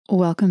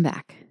Welcome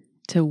back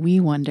to We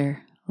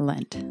Wonder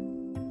Lent.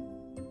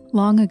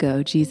 Long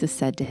ago, Jesus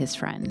said to his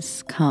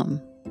friends, "Come,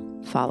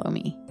 follow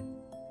me."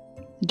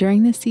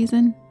 During this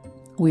season,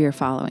 we are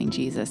following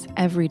Jesus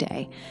every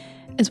day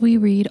as we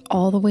read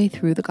all the way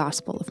through the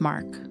Gospel of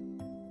Mark.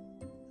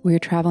 We are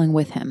traveling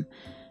with him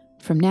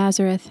from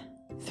Nazareth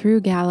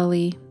through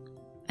Galilee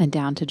and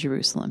down to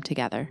Jerusalem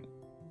together.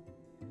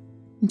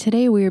 And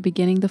today we are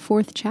beginning the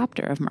 4th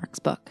chapter of Mark's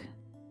book.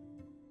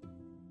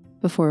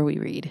 Before we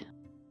read,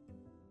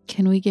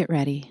 can we get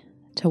ready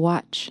to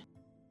watch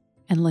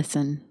and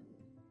listen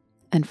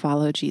and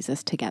follow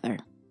Jesus together?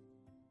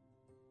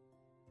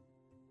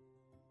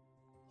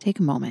 Take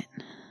a moment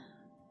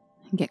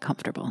and get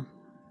comfortable.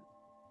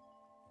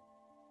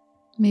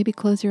 Maybe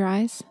close your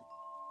eyes.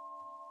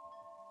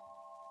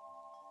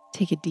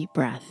 Take a deep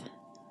breath.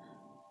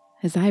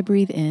 As I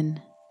breathe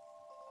in,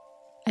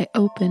 I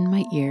open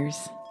my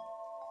ears.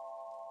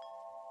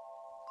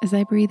 As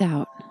I breathe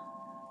out,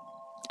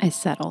 I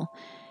settle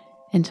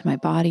into my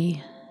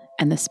body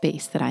and the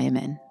space that I am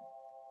in.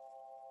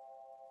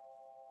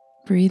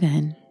 Breathe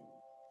in,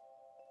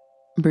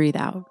 breathe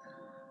out.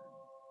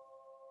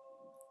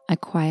 I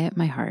quiet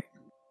my heart.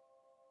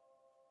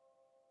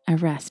 I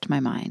rest my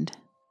mind.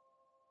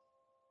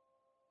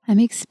 I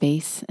make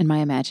space in my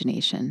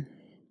imagination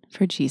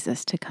for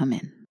Jesus to come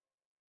in.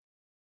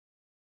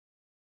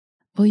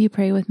 Will you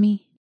pray with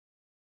me?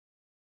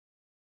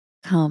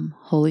 Come,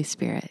 Holy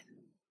Spirit,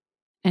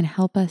 and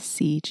help us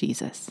see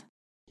Jesus.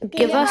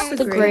 Give us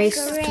the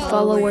grace to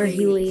follow where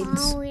he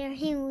leads.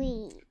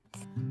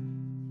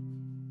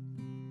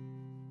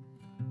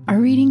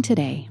 Our reading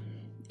today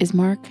is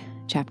Mark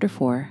chapter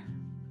 4,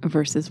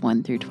 verses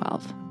 1 through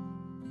 12.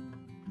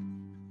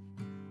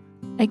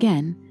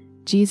 Again,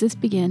 Jesus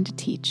began to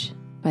teach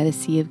by the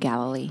Sea of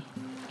Galilee.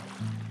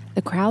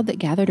 The crowd that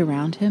gathered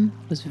around him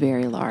was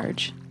very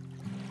large.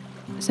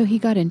 So he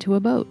got into a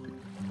boat.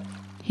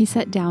 He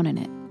sat down in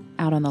it,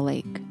 out on the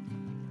lake.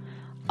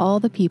 All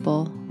the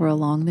people were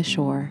along the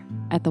shore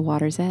at the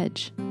water's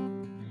edge.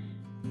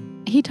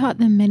 He taught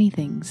them many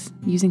things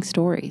using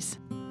stories.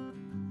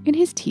 In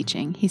his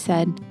teaching, he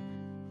said,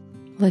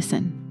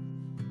 "Listen,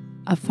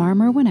 a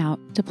farmer went out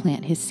to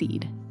plant his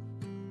seed.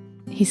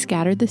 He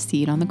scattered the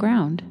seed on the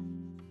ground.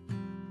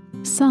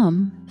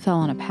 Some fell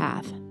on a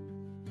path.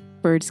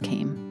 Birds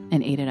came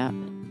and ate it up.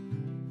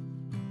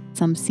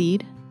 Some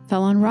seed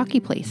fell on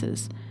rocky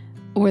places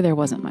where there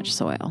wasn't much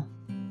soil.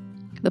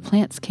 The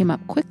plants came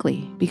up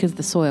quickly because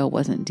the soil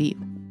wasn't deep.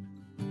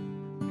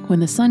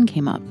 When the sun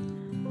came up,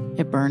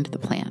 it burned the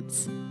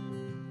plants,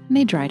 and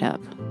they dried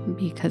up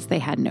because they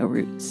had no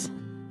roots.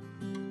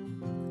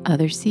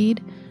 Other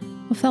seed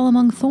fell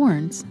among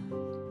thorns.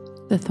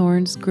 The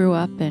thorns grew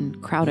up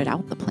and crowded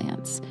out the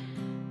plants,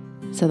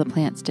 so the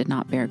plants did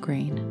not bear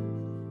grain.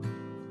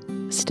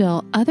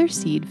 Still, other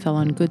seed fell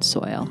on good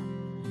soil.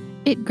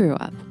 It grew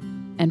up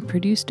and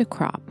produced a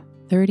crop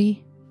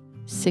 30,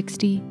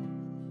 60,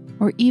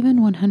 or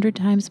even 100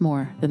 times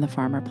more than the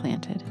farmer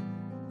planted."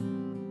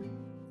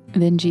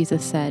 Then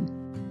Jesus said,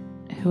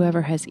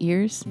 "Whoever has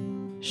ears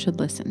should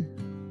listen."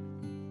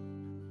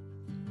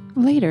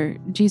 Later,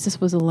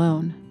 Jesus was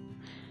alone.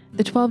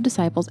 The 12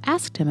 disciples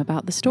asked him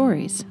about the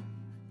stories.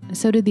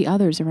 So did the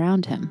others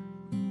around him.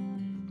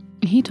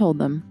 He told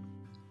them,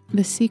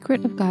 "The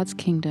secret of God's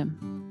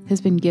kingdom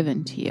has been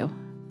given to you.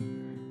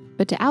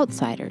 But to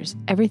outsiders,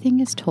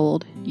 everything is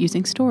told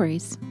using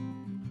stories.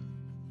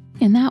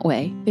 In that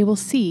way, they will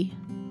see,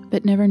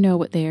 but never know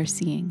what they are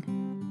seeing.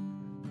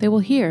 They will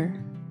hear,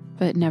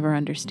 but never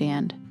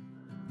understand.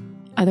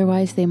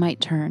 Otherwise, they might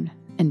turn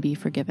and be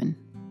forgiven."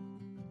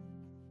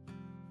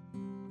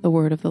 The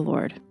word of the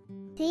Lord.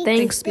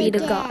 Thanks be to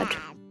God.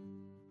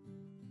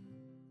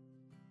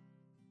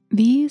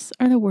 These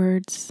are the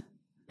words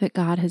that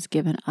God has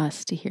given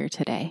us to hear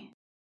today.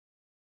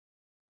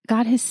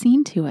 God has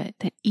seen to it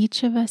that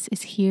each of us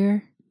is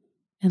here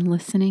and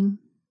listening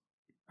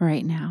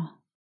right now.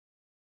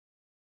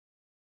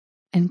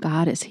 And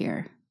God is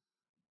here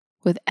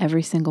with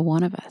every single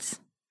one of us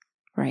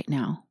right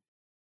now.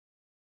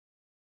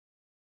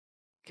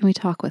 Can we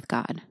talk with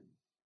God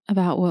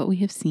about what we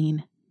have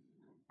seen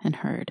and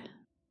heard?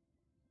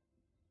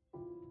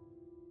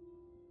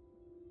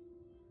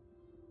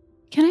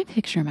 Can I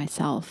picture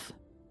myself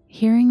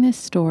hearing this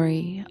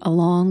story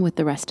along with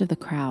the rest of the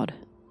crowd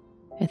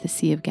at the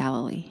Sea of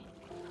Galilee?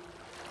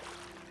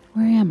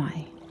 Where am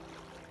I?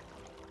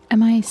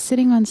 Am I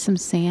sitting on some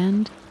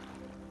sand,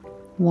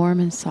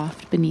 warm and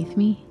soft beneath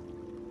me?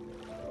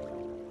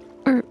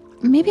 Or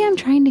maybe I'm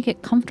trying to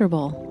get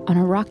comfortable on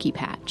a rocky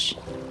patch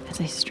as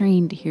I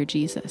strain to hear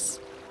Jesus.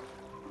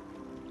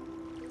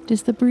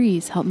 Does the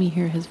breeze help me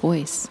hear his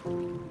voice?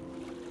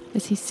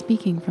 Is he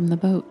speaking from the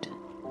boat?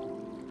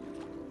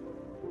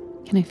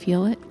 Can I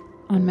feel it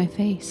on my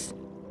face?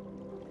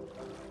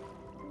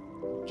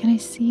 Can I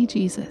see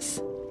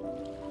Jesus,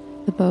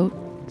 the boat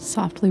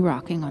softly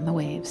rocking on the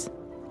waves?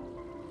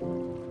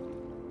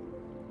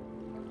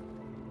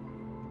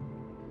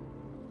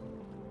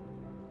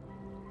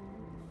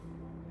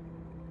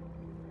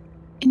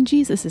 In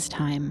Jesus'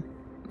 time,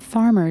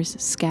 farmers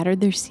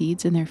scattered their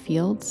seeds in their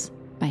fields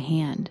by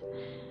hand.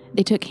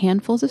 They took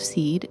handfuls of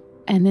seed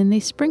and then they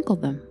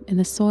sprinkled them in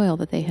the soil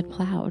that they had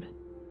plowed.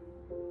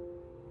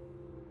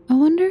 I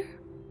wonder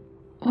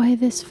why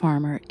this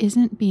farmer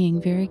isn't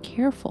being very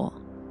careful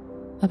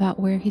about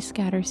where he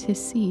scatters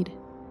his seed.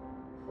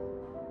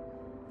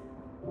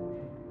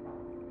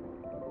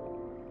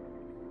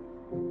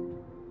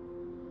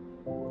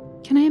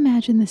 Can I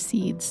imagine the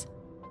seeds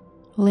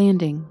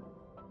landing,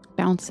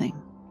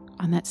 bouncing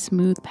on that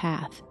smooth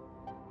path?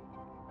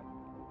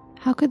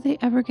 How could they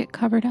ever get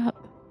covered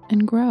up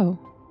and grow?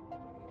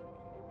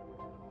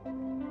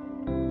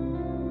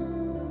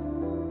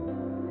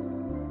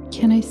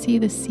 Can I see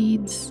the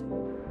seeds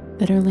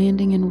that are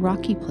landing in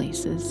rocky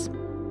places?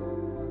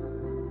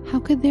 How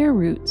could their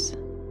roots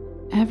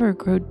ever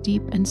grow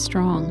deep and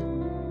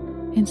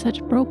strong in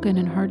such broken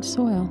and hard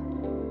soil?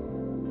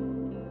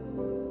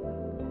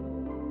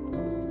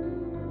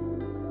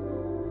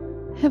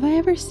 Have I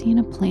ever seen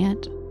a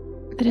plant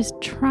that is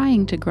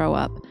trying to grow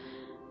up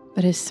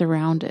but is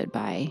surrounded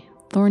by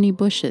thorny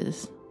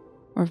bushes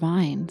or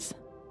vines?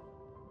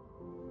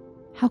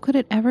 How could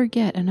it ever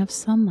get enough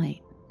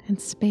sunlight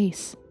and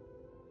space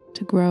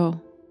to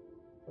grow?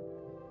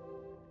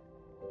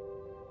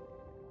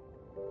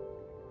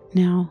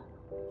 Now,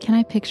 can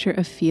I picture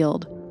a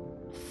field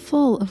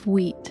full of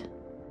wheat,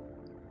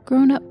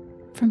 grown up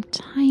from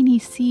tiny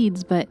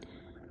seeds, but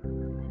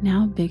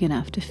now big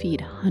enough to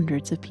feed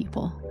hundreds of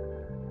people?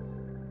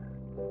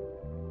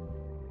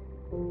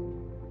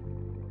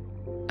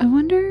 I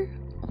wonder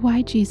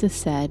why Jesus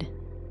said,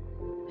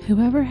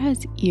 "Whoever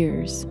has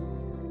ears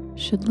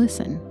should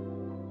listen."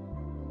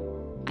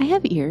 I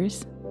have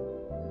ears,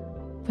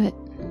 but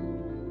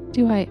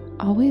do I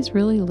always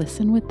really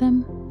listen with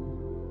them?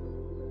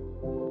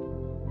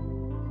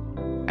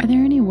 Are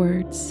there any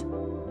words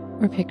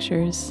or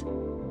pictures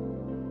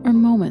or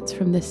moments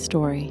from this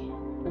story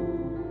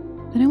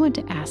that I want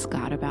to ask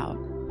God about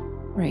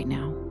right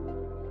now?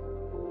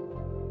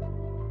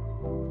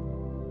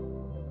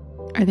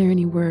 Are there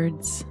any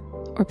words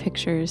or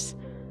pictures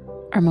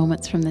or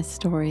moments from this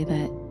story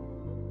that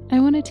I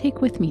want to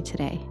take with me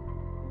today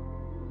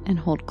and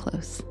hold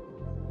close?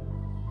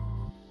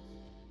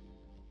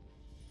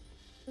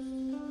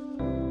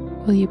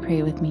 Will you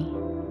pray with me?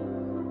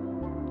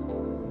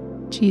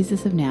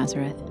 Jesus of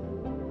Nazareth,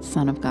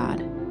 Son of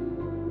God,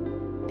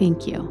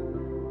 thank you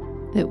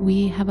that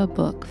we have a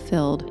book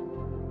filled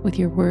with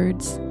your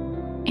words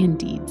and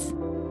deeds.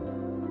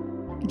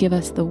 Give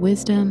us the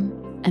wisdom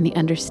and the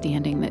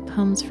understanding that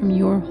comes from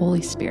your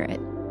Holy Spirit,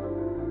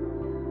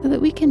 so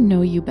that we can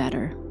know you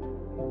better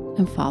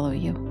and follow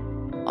you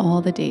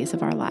all the days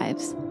of our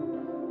lives.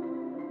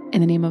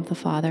 In the name of the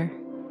Father,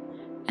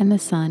 and the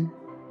Son,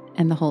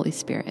 and the Holy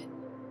Spirit.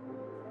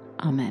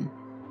 Amen.